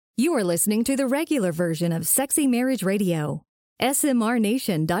You are listening to the regular version of Sexy Marriage Radio.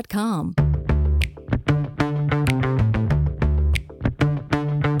 smrnation.com.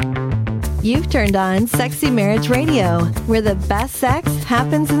 You've turned on Sexy Marriage Radio, where the best sex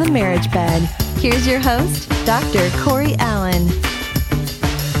happens in the marriage bed. Here's your host, Dr. Corey Allen.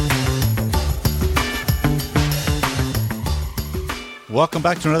 Welcome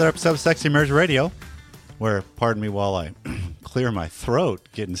back to another episode of Sexy Marriage Radio, where, pardon me while I clear my throat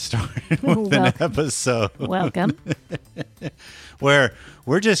getting started with an episode. Welcome. Where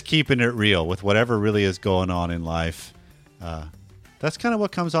we're just keeping it real with whatever really is going on in life. That's kind of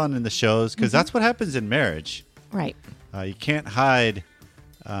what comes on in the shows, because that's what happens in marriage. Right. You can't hide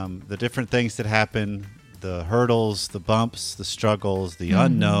the different things that happen, the hurdles, the bumps, the struggles, the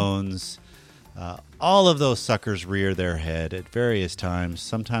unknowns. All of those suckers rear their head at various times,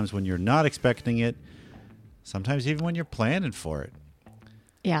 sometimes when you're not expecting it, sometimes even when you're planning for it.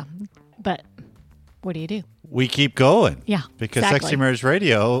 Yeah, but what do? We keep going. Yeah, because exactly. Sexy Marriage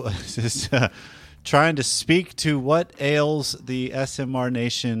Radio is trying to speak to what ails the SMR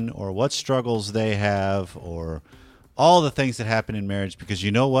Nation, or what struggles they have, or all the things that happen in marriage. Because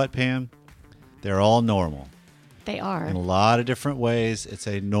you know what, Pam? They're all normal. They are. In a lot of different ways, it's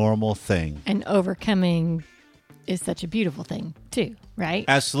a normal thing. And overcoming is such a beautiful thing, too, right?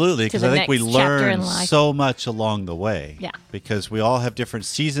 Absolutely, because I think we learn so much along the way. Yeah. Because we all have different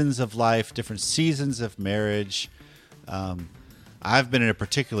seasons of life, different seasons of marriage. I've been in a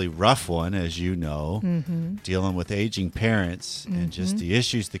particularly rough one, as you know, dealing with aging parents and just the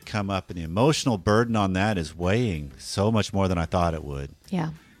issues that come up, and the emotional burden on that is weighing so much more than I thought it would. Yeah.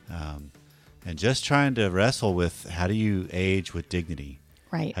 And just trying to wrestle with, how do you age with dignity?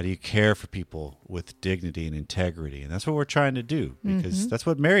 Right. How do you care for people with dignity and integrity? And that's what we're trying to do, because that's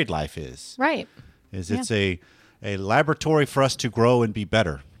what married life is. Right. It's a laboratory for us to grow and be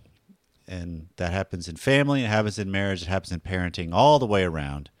better. And that happens in family, it happens in marriage, it happens in parenting, all the way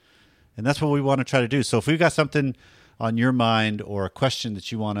around. And that's what we want to try to do. So if we've got something on your mind, or a question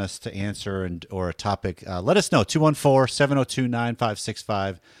that you want us to answer, or a topic, let us know.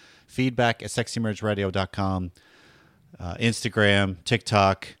 214-702-9565. Feedback at sexymarriageradio.com. Instagram,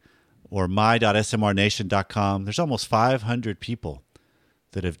 TikTok, or my.smrnation.com. There's almost 500 people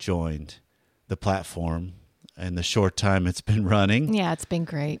that have joined the platform in the short time it's been running. Yeah, it's been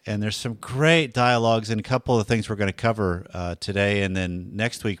great. And there's some great dialogues, and a couple of things we're going to cover today, and then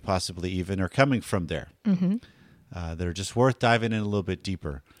next week possibly even, are coming from there. That are just worth diving in a little bit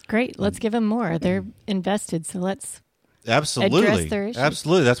deeper. Great. Let's give them more. They're invested, so let's absolutely address their issues.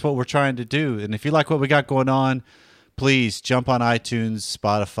 Absolutely. That's what we're trying to do. And if you like what we got going on, please jump on iTunes,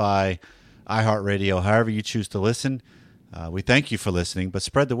 Spotify, iHeartRadio, however you choose to listen. We thank you for listening, but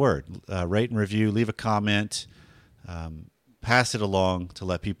spread the word. Rate and review, leave a comment, pass it along to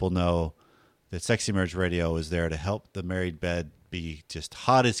let people know that Sexy Marriage Radio is there to help the married bed be just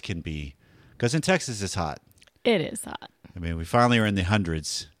hot as can be. Because in Texas, it's hot. It is hot. I mean, we finally are in the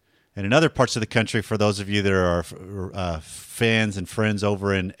hundreds. And in other parts of the country, for those of you that are fans and friends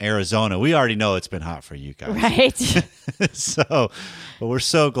over in Arizona, we already know it's been hot for you guys. Right. But we're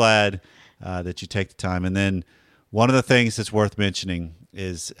so glad that you take the time. And then one of the things that's worth mentioning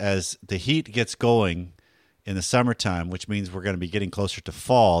is, as the heat gets going in the summertime, which means we're going to be getting closer to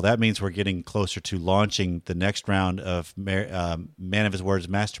fall, that means we're getting closer to launching the next round of Man of His Words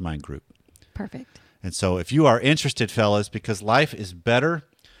Mastermind Group. Perfect. And so if you are interested, fellas, because life is better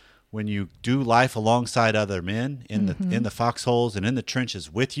when you do life alongside other men in the foxholes and in the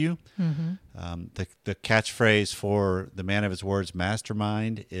trenches with you. The catchphrase for the Man of His Words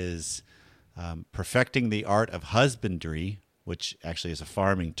Mastermind is perfecting the art of husbandry, which actually is a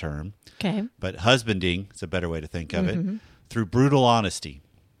farming term. Okay. But husbanding is a better way to think of it, through brutal honesty.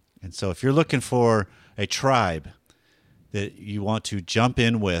 And so if you're looking for a tribe that you want to jump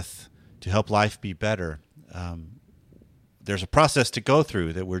in with to help life be better, there's a process to go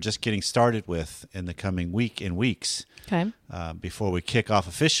through that we're just getting started with in the coming weeks. Okay. Before we kick off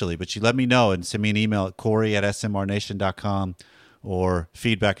officially. But you let me know and send me an email at corey@smrnation.com or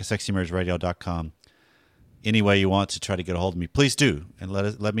feedback at sexymarriageradio.com. Any way you want to try to get a hold of me, please do. And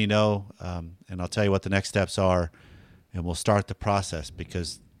let me know, and I'll tell you what the next steps are, and we'll start the process.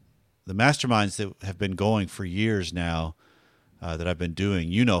 Because the masterminds that have been going for years now, that I've been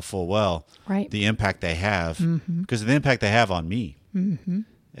doing, you know full well, right, the impact they have, because of the impact they have on me, and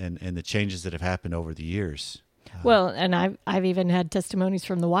the changes that have happened over the years. Well, and I've even had testimonies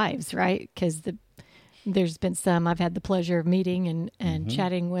from the wives, right? Because there's been some I've had the pleasure of meeting and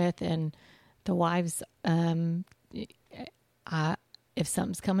chatting with, and the wives, if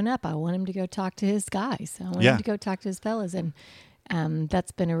something's coming up, I want him to go talk to his guys. I want him to go talk to his fellas, and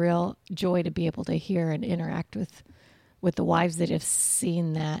That's been a real joy to be able to hear and interact with the wives that have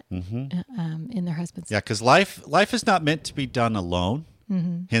seen that in their husbands. Yeah, because life is not meant to be done alone,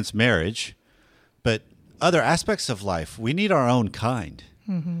 hence marriage. But other aspects of life, we need our own kind.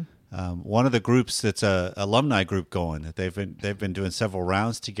 One of the groups that's a alumni group going that they've been doing several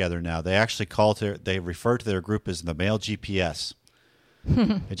rounds together now. They actually they refer to their group as the male GPS.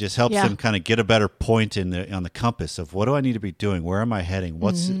 It just helps them kind of get a better point on the compass of what do I need to be doing? Where am I heading?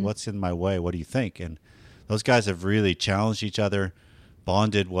 What's in my way? What do you think? And those guys have really challenged each other,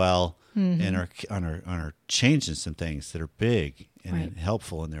 bonded well, and are changing some things that are big and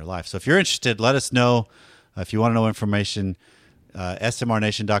helpful in their life. So if you're interested, let us know. If you want to know information,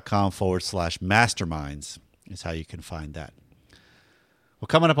 smrnation.com/masterminds is how you can find that. Well,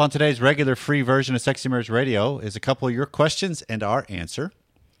 coming up on today's regular free version of Sexy Marriage Radio is a couple of your questions and our answer.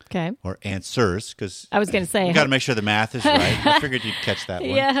 Okay. Or answers, because I was going to say, you got to make sure the math is right. I figured you'd catch that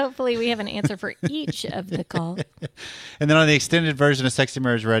one. Yeah, hopefully we have an answer for each of the calls. And then on the extended version of Sexy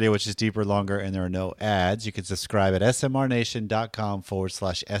Marriage Radio, which is deeper, longer, and there are no ads, you can subscribe at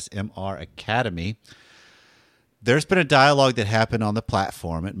smrnation.com/SMR Academy. There's been a dialogue that happened on the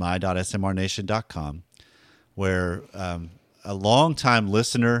platform at my.smrnation.com where a longtime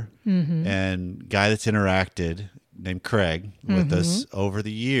listener and guy that's interacted named Craig with us over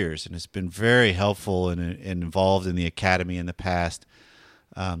the years and has been very helpful and involved in the Academy in the past.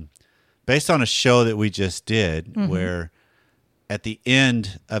 Based on a show that we just did where at the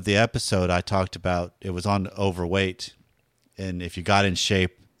end of the episode I talked about it was on overweight, and if you got in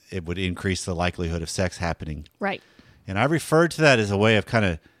shape, it would increase the likelihood of sex happening. Right. And I referred to that as a way of kind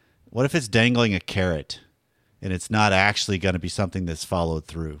of, what if it's dangling a carrot and it's not actually going to be something that's followed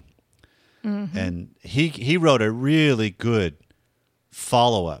through? And he wrote a really good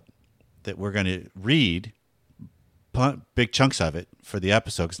follow-up that we're going to read, big chunks of it for the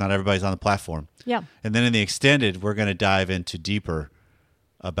episode because not everybody's on the platform. Yeah. And then in the extended, we're going to dive into deeper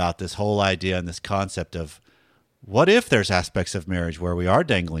about this whole idea and this concept of what if there's aspects of marriage where we are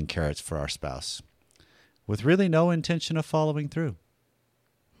dangling carrots for our spouse with really no intention of following through.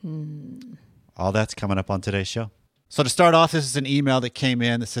 All that's coming up on today's show. So to start off, this is an email that came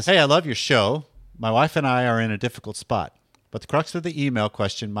in that says, "Hey, I love your show. My wife and I are in a difficult spot, but the crux of the email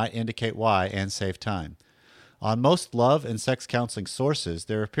question might indicate why and save time. On most love and sex counseling sources,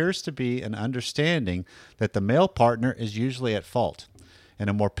 there appears to be an understanding that the male partner is usually at fault, and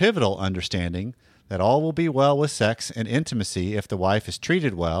a more pivotal understanding that all will be well with sex and intimacy if the wife is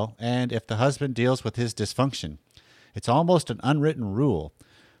treated well and if the husband deals with his dysfunction. It's almost an unwritten rule,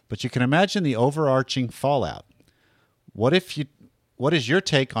 but you can imagine the overarching fallout. What is your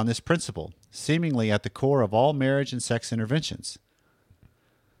take on this principle, seemingly at the core of all marriage and sex interventions?"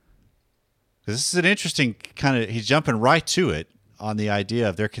 This is an interesting kind of, he's jumping right to it on the idea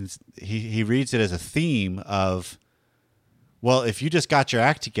of he reads it as a theme of, well, if you just got your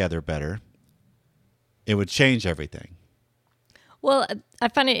act together better, it would change everything. Well, I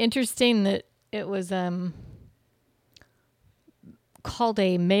find it interesting that it was called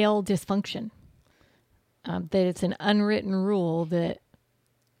a male dysfunction. That it's an unwritten rule that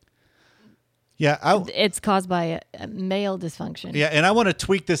it's caused by a male dysfunction. Yeah, and I want to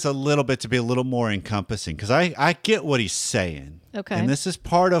tweak this a little bit to be a little more encompassing because I get what he's saying. Okay. And this is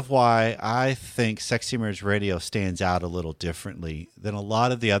part of why I think Sexy Marriage Radio stands out a little differently than a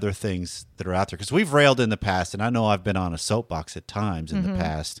lot of the other things that are out there. Because we've railed in the past, and I know I've been on a soapbox at times in the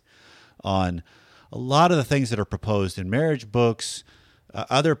past on a lot of the things that are proposed in marriage books,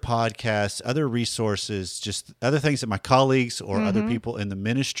 other podcasts, other resources, just other things that my colleagues or other people in the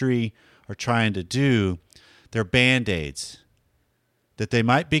ministry are trying to do. They're Band-Aids, that they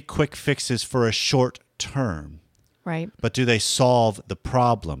might be quick fixes for a short term. Right. But do they solve the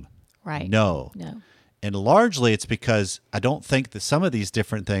problem? Right. No. And largely it's because I don't think that some of these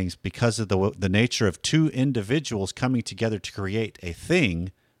different things, because of the nature of two individuals coming together to create a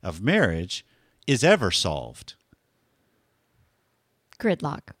thing of marriage, is ever solved.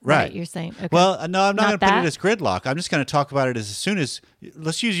 Gridlock, right? You're saying, okay. Well, no, I'm not going to put it as gridlock. I'm just going to talk about it as soon as,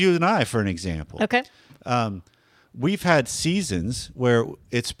 let's use you and I for an example. Okay. We've had seasons where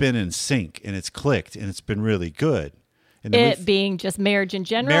it's been in sync and it's clicked and it's been really good. And it being just marriage in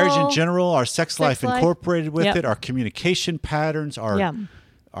general. Marriage in general, our sex life incorporated with it, our communication patterns,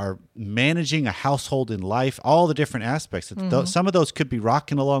 our managing a household in life, all the different aspects. Some of those could be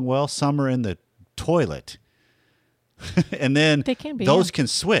rocking along well. Some are in the toilet. And then those can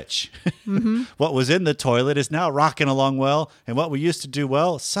switch. What was in the toilet is now rocking along well, and what we used to do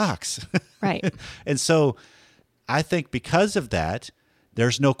well sucks. Right. And so I think because of that,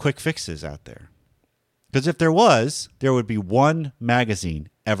 there's no quick fixes out there. Because if there was, there would be one magazine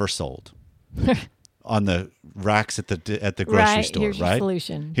ever sold on the racks at the grocery Right, store, here's your right?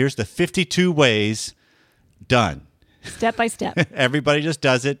 solution. Here's the 52 ways, done. Step by step. Everybody just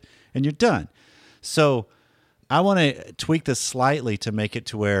does it, and you're done. So I want to tweak this slightly to make it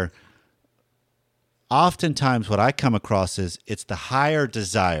to where oftentimes what I come across is it's the higher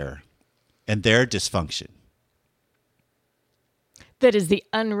desire and their dysfunction. That is the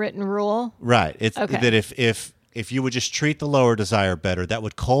unwritten rule. Right. It's Okay. that if you would just treat the lower desire better, that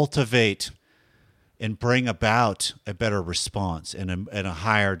would cultivate and bring about a better response and a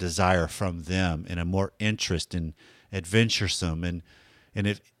higher desire from them and a more interest and adventuresome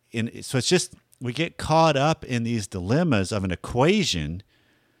so it's just we get caught up in these dilemmas of an equation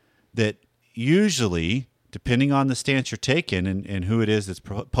that usually, depending on the stance you're taking and who it is that's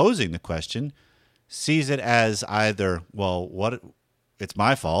posing the question, sees it as either, well, it's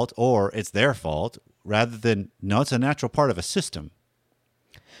my fault or it's their fault, rather than, no, it's a natural part of a system.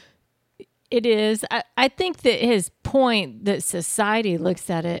 It is. I think that his point that society looks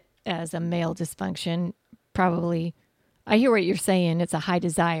at it as a male dysfunction, probably, I hear what you're saying. It's a high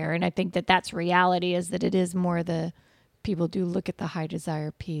desire. And I think that that's reality, is that it is more people do look at the high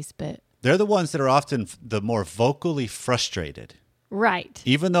desire piece, but. They're the ones that are often the more vocally frustrated. Right.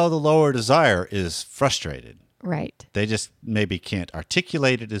 Even though the lower desire is frustrated. Right. They just maybe can't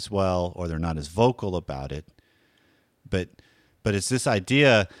articulate it as well, or they're not as vocal about it. But it's this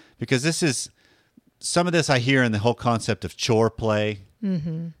idea, because this is some of this I hear in the whole concept of chore play.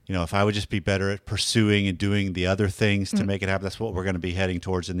 Mm-hmm. You know, if I would just be better at pursuing and doing the other things to make it happen, that's what we're going to be heading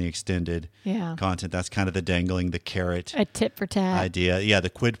towards in the extended content. That's kind of the dangling the carrot. A tit for tat idea. Yeah,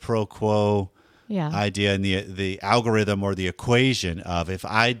 the quid pro quo idea, and the algorithm or the equation of, if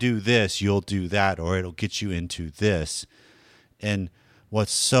I do this, you'll do that, or it'll get you into this. And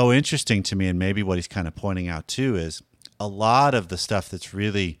what's so interesting to me, and maybe what he's kind of pointing out too, is a lot of the stuff that's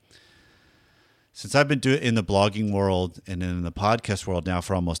really, since I've been doing in the blogging world and in the podcast world now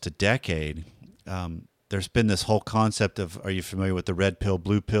for almost a decade, there's been this whole concept of, are you familiar with the red pill,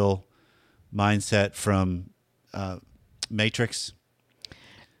 blue pill mindset from Matrix?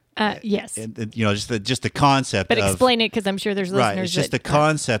 Yes. And, you know, just the concept but of, explain it, because I'm sure there's listeners. Right. It's just the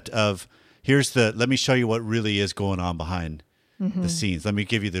concept of, let me show you what really is going on behind the scenes. Let me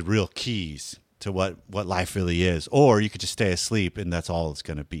give you the real keys to what life really is. Or you could just stay asleep and that's all it's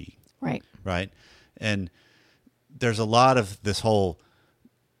going to be. Right. Right. And there's a lot of this whole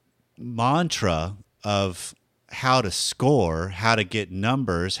mantra of how to score, how to get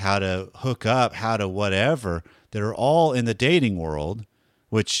numbers, how to hook up, how to whatever, that are all in the dating world,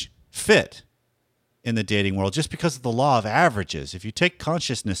 which fit in the dating world just because of the law of averages. If you take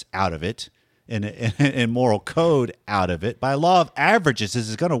consciousness out of it and moral code out of it, by law of averages, this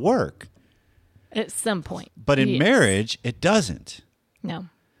is going to work. At some point. But in marriage, it doesn't. No.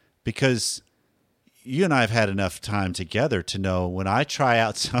 Because you and I have had enough time together to know when I try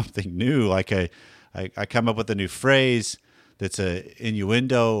out something new, like I come up with a new phrase that's a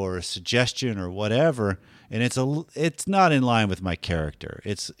innuendo or a suggestion or whatever, and it's not in line with my character.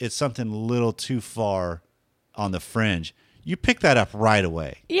 It's something a little too far on the fringe. You pick that up right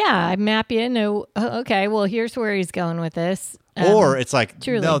away. Yeah, I map you. No, okay, well, here's where he's going with this. Or it's like,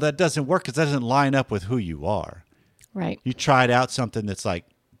 truly. No, that doesn't work because that doesn't line up with who you are. Right. You tried out something that's like,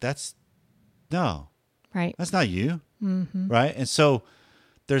 that's not you. Mm-hmm. Right. And so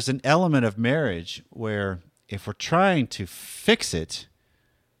there's an element of marriage where if we're trying to fix it,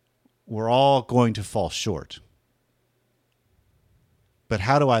 we're all going to fall short. But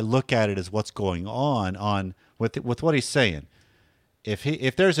how do I look at it as what's going on with what he's saying?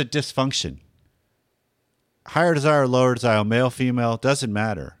 If there's a dysfunction, higher desire, lower desire, male, female, doesn't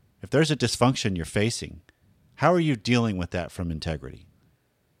matter. If there's a dysfunction you're facing, how are you dealing with that from integrity?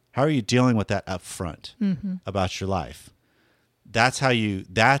 How are you dealing with that up front about your life? That's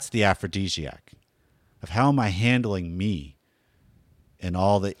the aphrodisiac of how am I handling me and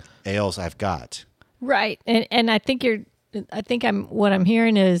all the ails I've got. Right. And I think what I'm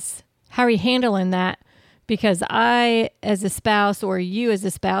hearing is, how are you handling that? Because I, as a spouse, or you as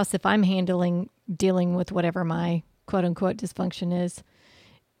a spouse, if I'm dealing with whatever my quote unquote dysfunction is,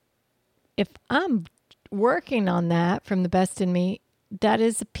 if I'm working on that from the best in me, that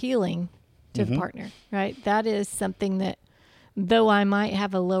is appealing to the partner, right? That is something that, though I might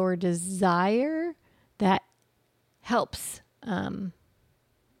have a lower desire, that helps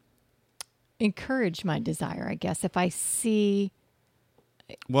encourage my desire, I guess. If I see.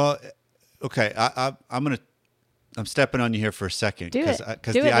 Well, okay, I'm stepping on you here for a second because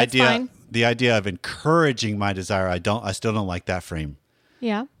the idea of encouraging my desire, I still don't like that frame.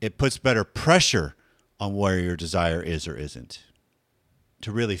 Yeah, it puts better pressure on where your desire is or isn't.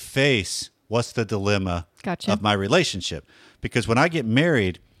 To really face what's the dilemma Gotcha. of my relationship. Because when I get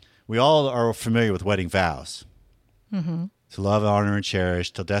married, we all are familiar with wedding vows. Mm-hmm. To love, honor, and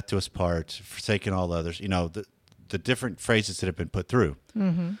cherish, till death do us part, forsaking all others. You know, the different phrases that have been put through.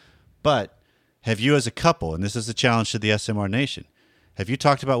 Mm-hmm. But have you as a couple, and this is a challenge to the SMR Nation, have you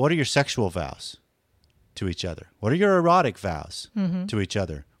talked about what are your sexual vows to each other? What are your erotic vows to each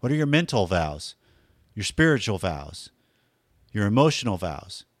other? What are your mental vows? Your spiritual vows? Your emotional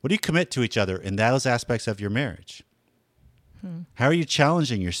vows? What do you commit to each other in those aspects of your marriage? How are you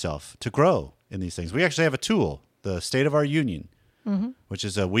challenging yourself to grow in these things? We actually have a tool, the State of Our Union, which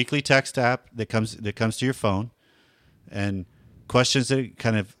is a weekly text app that comes to your phone, and questions that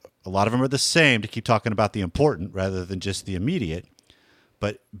kind of, a lot of them are the same to keep talking about the important rather than just the immediate,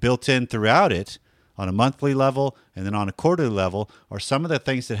 but built in throughout it on a monthly level and then on a quarterly level are some of the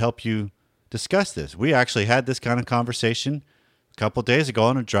things that help you discuss this. We actually had this kind of conversation a couple of days ago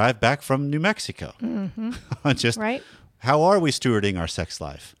on a drive back from New Mexico. On just Right. how are we stewarding our sex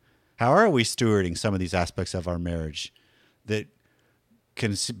life? How are we stewarding some of these aspects of our marriage that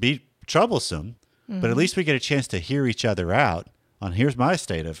can be troublesome, but at least we get a chance to hear each other out on here's how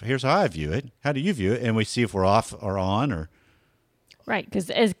I view it. How do you view it? And we see if we're off or on or. Right,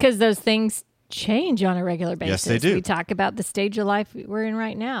 because those things change on a regular basis. Yes, they do. We talk about the stage of life we're in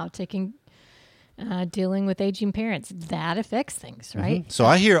right now, dealing with aging parents. That affects things, right? So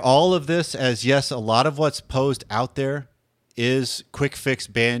I hear all of this as, yes, a lot of what's posed out there is quick fix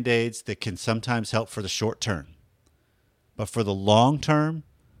Band-Aids that can sometimes help for the short term. But for the long term,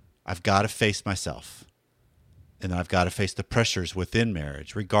 I've got to face myself. And I've got to face the pressures within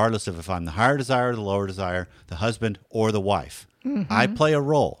marriage, regardless of if I'm the higher desire or the lower desire, the husband or the wife. I play a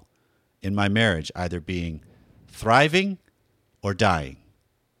role in my marriage, either being thriving or dying.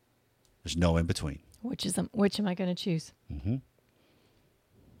 There's no in between. Which am I going to choose?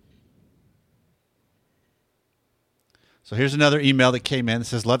 So here's another email that came in that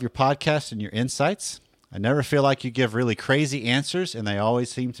says, love your podcast and your insights. I never feel like you give really crazy answers, and they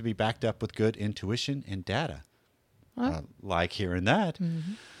always seem to be backed up with good intuition and data. I like hearing that.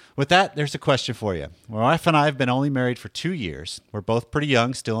 With that, there's a question for you. My wife and I have been only married for 2 years. We're both pretty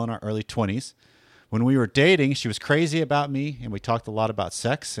young, still in our early 20s. When we were dating, she was crazy about me, and we talked a lot about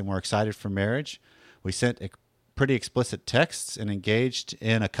sex, and we're excited for marriage. We sent pretty explicit texts and engaged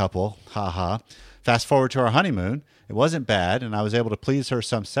in a couple. Fast forward to our honeymoon. It wasn't bad, and I was able to please her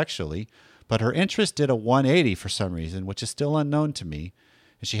some sexually, but her interest did a 180 for some reason, which is still unknown to me,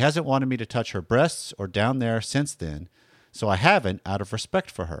 and she hasn't wanted me to touch her breasts or down there since then, so I haven't out of respect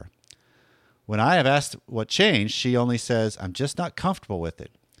for her. When I have asked what changed, she only says, I'm just not comfortable with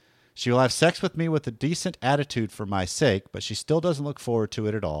it. She will have sex with me with a decent attitude for my sake, but she still doesn't look forward to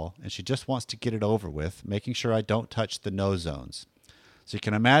it at all, and she just wants to get it over with, making sure I don't touch the no zones. So you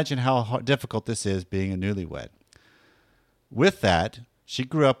can imagine how difficult this is being a newlywed. With that, she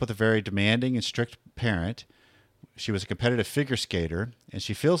grew up with a very demanding and strict parent. She was a competitive figure skater, and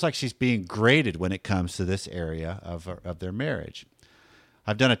she feels like she's being graded when it comes to this area of their marriage.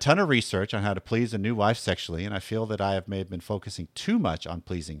 I've done a ton of research on how to please a new wife sexually, and I feel that I may have been focusing too much on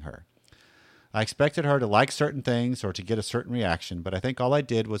pleasing her. I expected her to like certain things or to get a certain reaction, but I think all I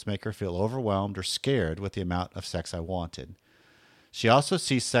did was make her feel overwhelmed or scared with the amount of sex I wanted. She also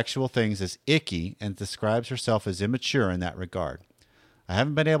sees sexual things as icky and describes herself as immature in that regard. I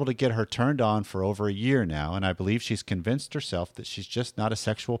haven't been able to get her turned on for over a year now, and I believe she's convinced herself that she's just not a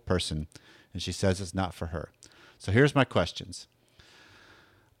sexual person, and she says it's not for her. So here's my questions.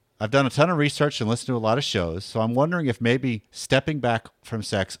 I've done a ton of research and listened to a lot of shows, so I'm wondering if maybe stepping back from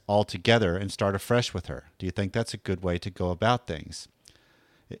sex altogether and start afresh with her. Do you think that's a good way to go about things?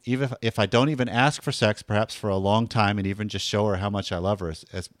 Even if I don't even ask for sex, perhaps for a long time, and even just show her how much I love her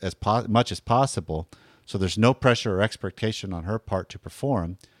as much as possible, so there's no pressure or expectation on her part to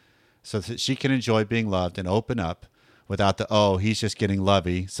perform, so that she can enjoy being loved and open up without the, he's just getting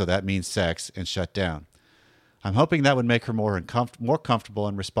lovey, so that means sex, and shut down. I'm hoping that would make her more comfortable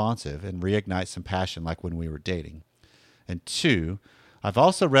and responsive and reignite some passion like when we were dating. And 2, I've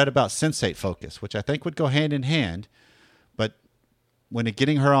also read about sensate focus, which I think would go hand in hand, but when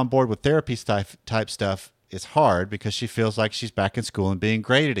getting her on board with therapy type stuff is hard because she feels like she's back in school and being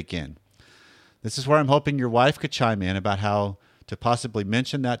graded again. This is where I'm hoping your wife could chime in about how to possibly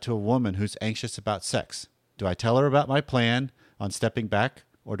mention that to a woman who's anxious about sex. Do I tell her about my plan on stepping back,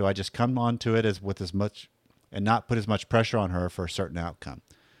 or do I just come on to it with as much and not put as much pressure on her for a certain outcome?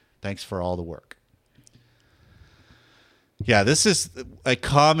 Thanks for all the work. Yeah, this is a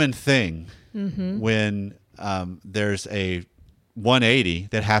common thing when there's 180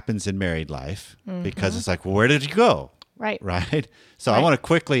 that happens in married life because it's like, well, where did you go? Right. Right. So I Right. want to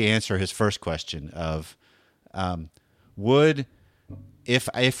quickly answer his first question of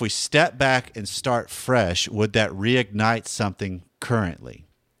if we step back and start fresh, would that reignite something currently?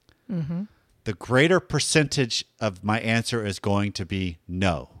 The greater percentage of my answer is going to be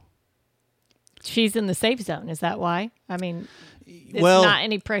no. She's in the safe zone. Is that why? I mean, it's Well- not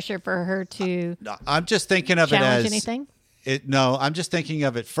any pressure for her to I'm just thinking of it challenge as anything. No, I'm just thinking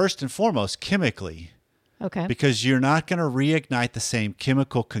of it first and foremost chemically. Okay. Because you're not going to reignite the same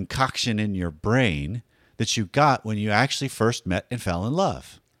chemical concoction in your brain that you got when you actually first met and fell in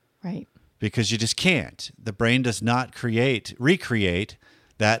love. Right. Because you just can't. The brain does not recreate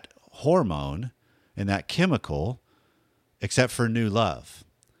that hormone and that chemical except for new love.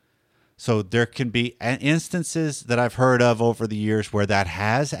 So there can be instances that I've heard of over the years where that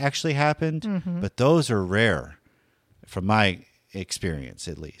has actually happened, but those are rare from my experience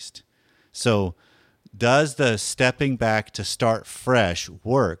at least. So does the stepping back to start fresh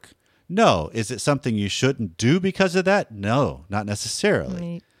work? No. Is it something you shouldn't do because of that? No, not necessarily.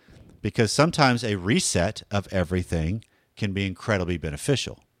 Right. Because sometimes a reset of everything can be incredibly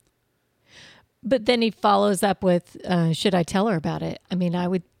beneficial. But then he follows up with, should I tell her about it? I mean, I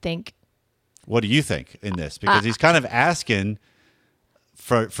would think, What do you think in this? Because he's kind of asking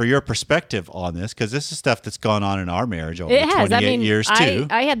for your perspective on this, because this is stuff that's gone on in our marriage over it the has. 28 I mean, years too.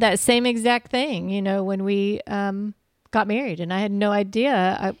 I had that same exact thing, when we got married, and I had no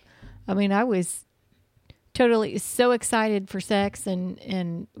idea. I mean, I was totally so excited for sex,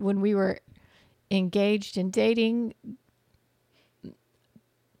 and when we were engaged and dating,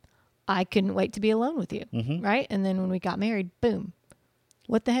 I couldn't wait to be alone with you, right? And then when we got married, boom,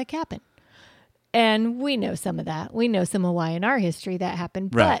 what the heck happened? And we know some of that. We know some of why in our history that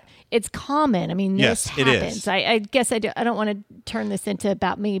happened, Right. but it's common. I mean, this Yes, it is. happens. I guess I don't want to turn this into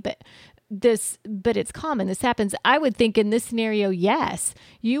about me, but it's common. This happens. I would think in this scenario, yes,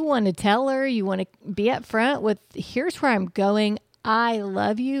 you want to tell her, you want to be upfront with, here's where I'm going. I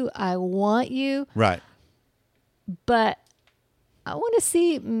love you. I want you, Right. but I want to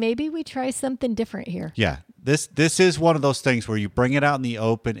see, maybe we try something different here. Yeah. This is one of those things where you bring it out in the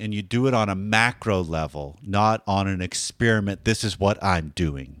open and you do it on a macro level, not on an experiment. This is what I'm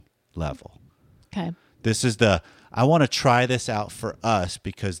doing level. Okay. This is I want to try this out for us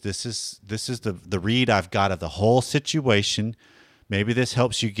because this is the read I've got of the whole situation. Maybe this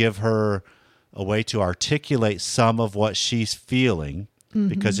helps you give her a way to articulate some of what she's feeling,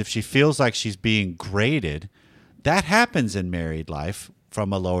 because if she feels like she's being graded, that happens in married life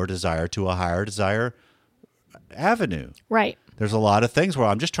from a lower desire to a higher desire avenue. Right. There's a lot of things where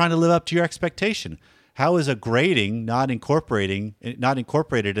I'm just trying to live up to your expectation. How is a grading not incorporated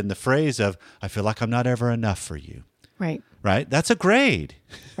in the phrase of, I feel like I'm not ever enough for you, Right. right? That's a grade,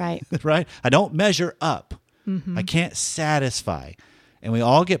 Right. right? I don't measure up. I can't satisfy. And we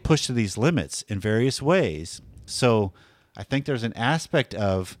all get pushed to these limits in various ways. So I think there's an aspect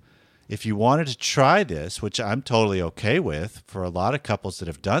of, if you wanted to try this, which I'm totally okay with for a lot of couples that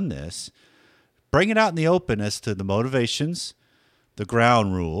have done this, bring it out in the open as to the motivations, the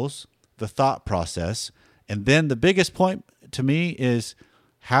ground rules, the thought process. And then the biggest point to me is,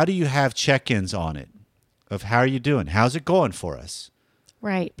 how do you have check-ins on it of how are you doing? How's it going for us?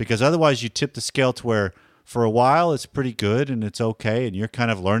 Right. Because otherwise you tip the scale to where for a while it's pretty good and it's okay and you're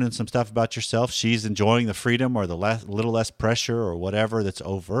kind of learning some stuff about yourself. She's enjoying the freedom or the little less pressure or whatever that's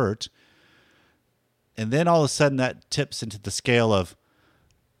overt. And then all of a sudden that tips into the scale of,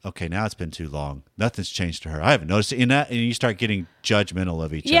 okay, now it's been too long. Nothing's changed to her. I haven't noticed it in that. And you start getting judgmental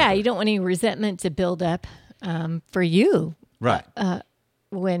of each other. Yeah, you don't want any resentment to build up for you. Right.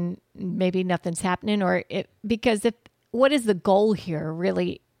 When maybe nothing's happening, because what is the goal here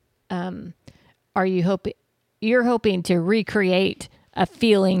really? Are you you're hoping to recreate a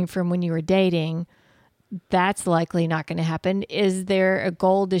feeling from when you were dating? That's likely not going to happen. Is there a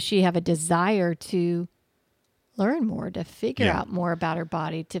goal? Does she have a desire to learn more, to figure out more about her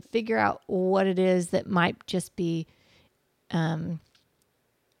body, to figure out what it is that might just be in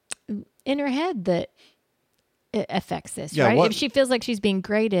her head that it affects this, right? If she feels like she's being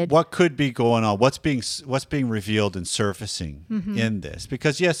graded. What could be going on? What's being revealed and surfacing in this?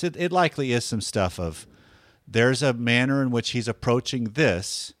 Because yes, it likely is some stuff of, there's a manner in which he's approaching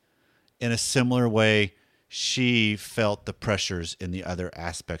this in a similar way she felt the pressures in the other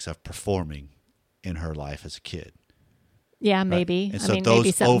aspects of performing in her life as a kid. Yeah, maybe. Right? And I so mean, those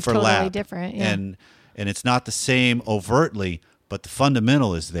maybe something overlap, totally different. Yeah. and it's not the same overtly, but the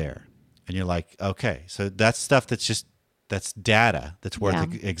fundamental is there. And you're like, okay, so that's stuff that's data that's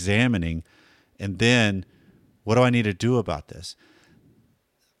worth examining. And then What do I need to do about this?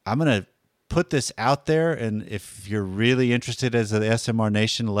 I'm going to put this out there. And if you're really interested as the SMR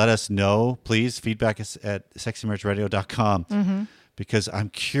Nation, let us know. Please, feedback us at sexymarriageradio.com because I'm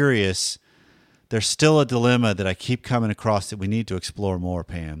curious. There's still a dilemma that I keep coming across that we need to explore more,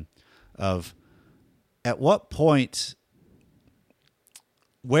 Pam, of at what point,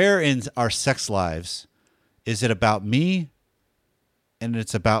 where in our sex lives is it about me and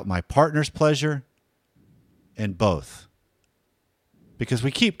it's about my partner's pleasure and both? Because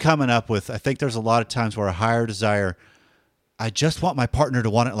we keep coming up with, I think there's a lot of times where a higher desire, I just want my partner to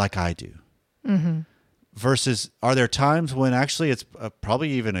want it like I do. Versus, are there times when actually it's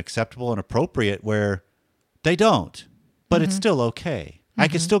probably even acceptable and appropriate where they don't, but it's still okay. I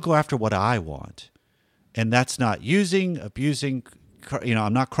can still go after what I want. And that's not abusing,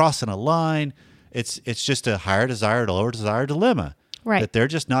 I'm not crossing a line. It's just a higher desire to lower desire dilemma. Right. That they're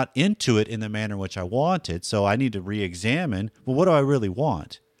just not into it in the manner in which I want it. So I need to re-examine, well, what do I really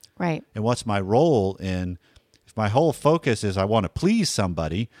want? Right. And what's my role in, if my whole focus is I want to please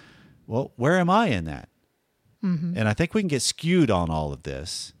somebody, well, where am I in that? And I think we can get skewed on all of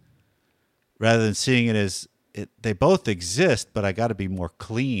this rather than seeing it as they both exist, but I got to be more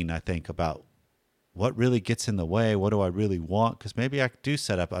clean, I think, about what really gets in the way. What do I really want? Because maybe I do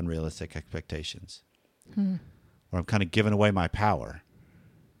set up unrealistic expectations. Or I'm kind of giving away my power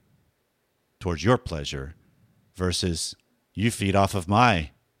towards your pleasure versus you feed off of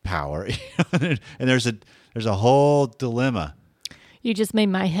my power. And there's a whole dilemma. You just made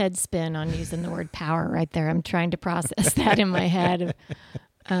my head spin on using the word power right there. I'm trying to process that in my head.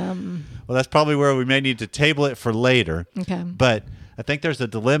 Well, that's probably where we may need to table it for later. Okay. But I think there's a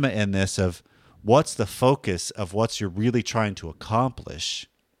dilemma in this of what's the focus of what you're really trying to accomplish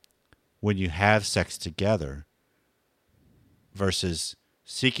when you have sex together versus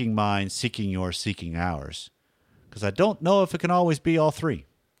seeking mine, seeking yours, seeking ours. Because I don't know if it can always be all three.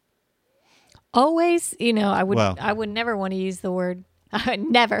 Always, I would never want to use the word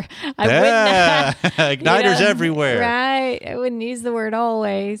never. I wouldn't. Igniters everywhere. Right. I wouldn't use the word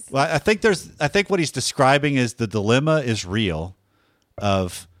always. Well, I think what he's describing is the dilemma is real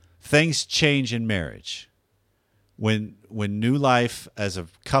of things change in marriage. When new life as a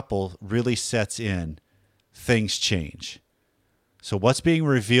couple really sets in, things change. So what's being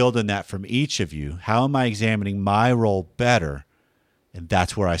revealed in that from each of you? How am I examining my role better? And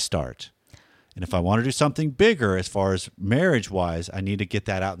that's where I start. And if I want to do something bigger as far as marriage-wise, I need to get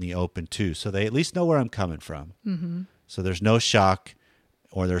that out in the open too, so they at least know where I'm coming from. So there's no shock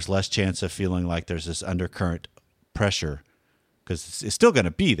or there's less chance of feeling like there's this undercurrent pressure because it's still going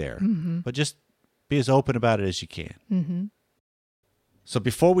to be there. But just be as open about it as you can. So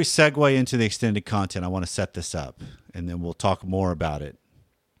before we segue into the extended content, I want to set this up, and then we'll talk more about it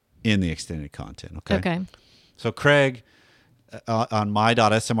in the extended content. Okay. So Craig, on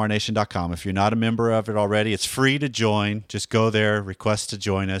my.smrnation.com, if you're not a member of it already, it's free to join. Just go there, request to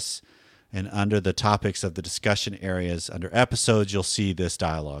join us, and under the topics of the discussion areas, under episodes, you'll see this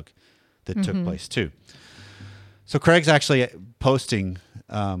dialogue that took place too. So Craig's actually posting...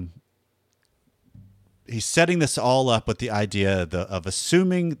 he's setting this all up with the idea of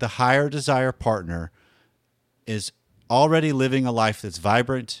assuming the higher desire partner is already living a life that's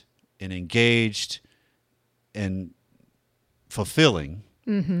vibrant and engaged and fulfilling,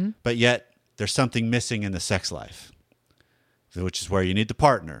 but yet there's something missing in the sex life, which is where you need the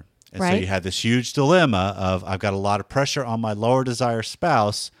partner. And so you have this huge dilemma of I've got a lot of pressure on my lower desire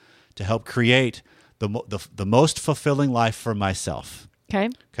spouse to help create the most fulfilling life for myself.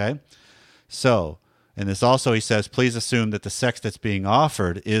 Okay. So... And this also, he says, please assume that the sex that's being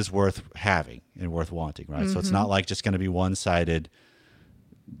offered is worth having and worth wanting, right? So it's not like just going to be one-sided,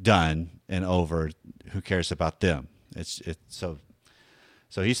 done and over. Who cares about them? So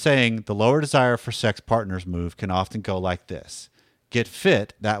he's saying the lower desire for sex partners move can often go like this. Get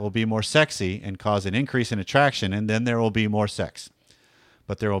fit, that will be more sexy and cause an increase in attraction, and then there will be more sex.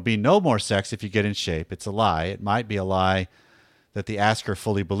 But there will be no more sex if you get in shape. It's a lie. It might be a lie that the asker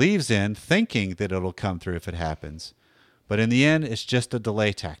fully believes in, thinking that it'll come through if it happens. But in the end, it's just a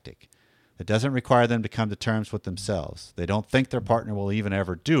delay tactic. It doesn't require them to come to terms with themselves. They don't think their partner will even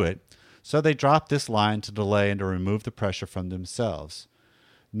ever do it, so they drop this line to delay and to remove the pressure from themselves.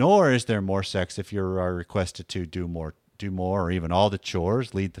 Nor is there more sex if you are requested to do more, or even all the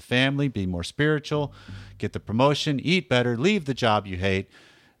chores, lead the family, be more spiritual, get the promotion, eat better, leave the job you hate.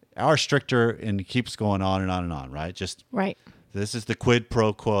 Are stricter, and it keeps going on and on and on, right? Right. This is the quid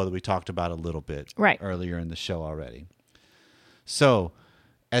pro quo that we talked about a little bit earlier in the show already. So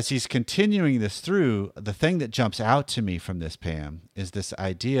as he's continuing this through, the thing that jumps out to me from this, Pam, is this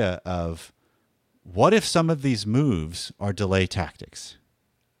idea of what if some of these moves are delay tactics?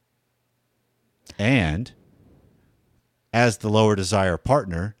 And as the lower desire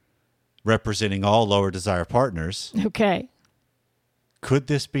partner, representing all lower desire partners, Okay. could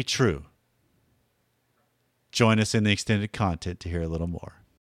this be true? Join us in the extended content to hear a little more.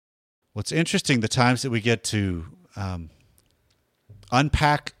 What's interesting, the times that we get to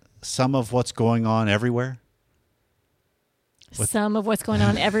unpack some of what's going on everywhere. Some of what's going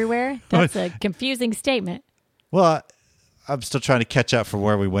on everywhere? That's a confusing statement. Well, I'm still trying to catch up from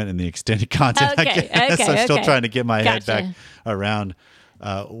where we went in the extended content. Okay, I guess. okay, I'm still okay. trying to get my head Gotcha. back around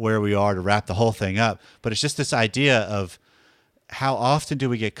where we are to wrap the whole thing up. But it's just this idea of how often do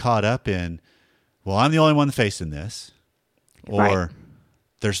we get caught up in, well, I'm the only one facing this, or Right.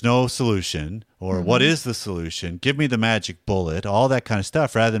 there's no solution, or what is the solution? Give me the magic bullet, all that kind of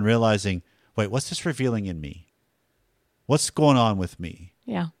stuff, rather than realizing, wait, what's this revealing in me? What's going on with me?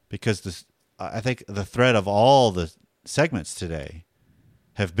 Yeah. Because I think the thread of all the segments today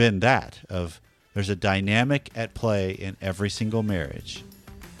have been that of there's a dynamic at play in every single marriage,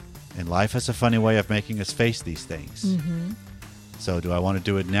 and life has a funny way of making us face these things. Mm-hmm. So do I want to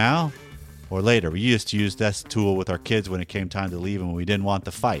do it now or later? We used to use this tool with our kids when it came time to leave and when we didn't want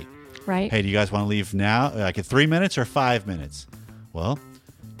the fight. Right. Hey, do you guys want to leave now, like in 3 minutes or 5 minutes? Well,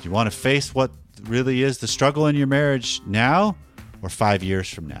 do you want to face what really is the struggle in your marriage now or 5 years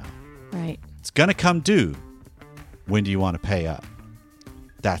from now? Right. It's going to come due. When do you want to pay up?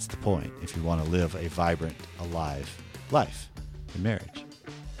 That's the point if you want to live a vibrant, alive life in marriage.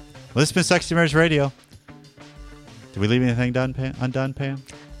 Well, this has been Sexy Marriage Radio. Did we leave anything undone, Pam?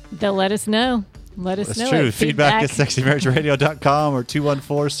 They'll let us know. Let us That's know. true. it. Feedback at sexymarriageradio.com or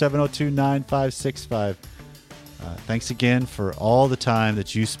 214-702-9565. Thanks again for all the time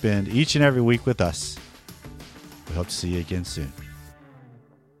that you spend each and every week with us. We hope to see you again soon.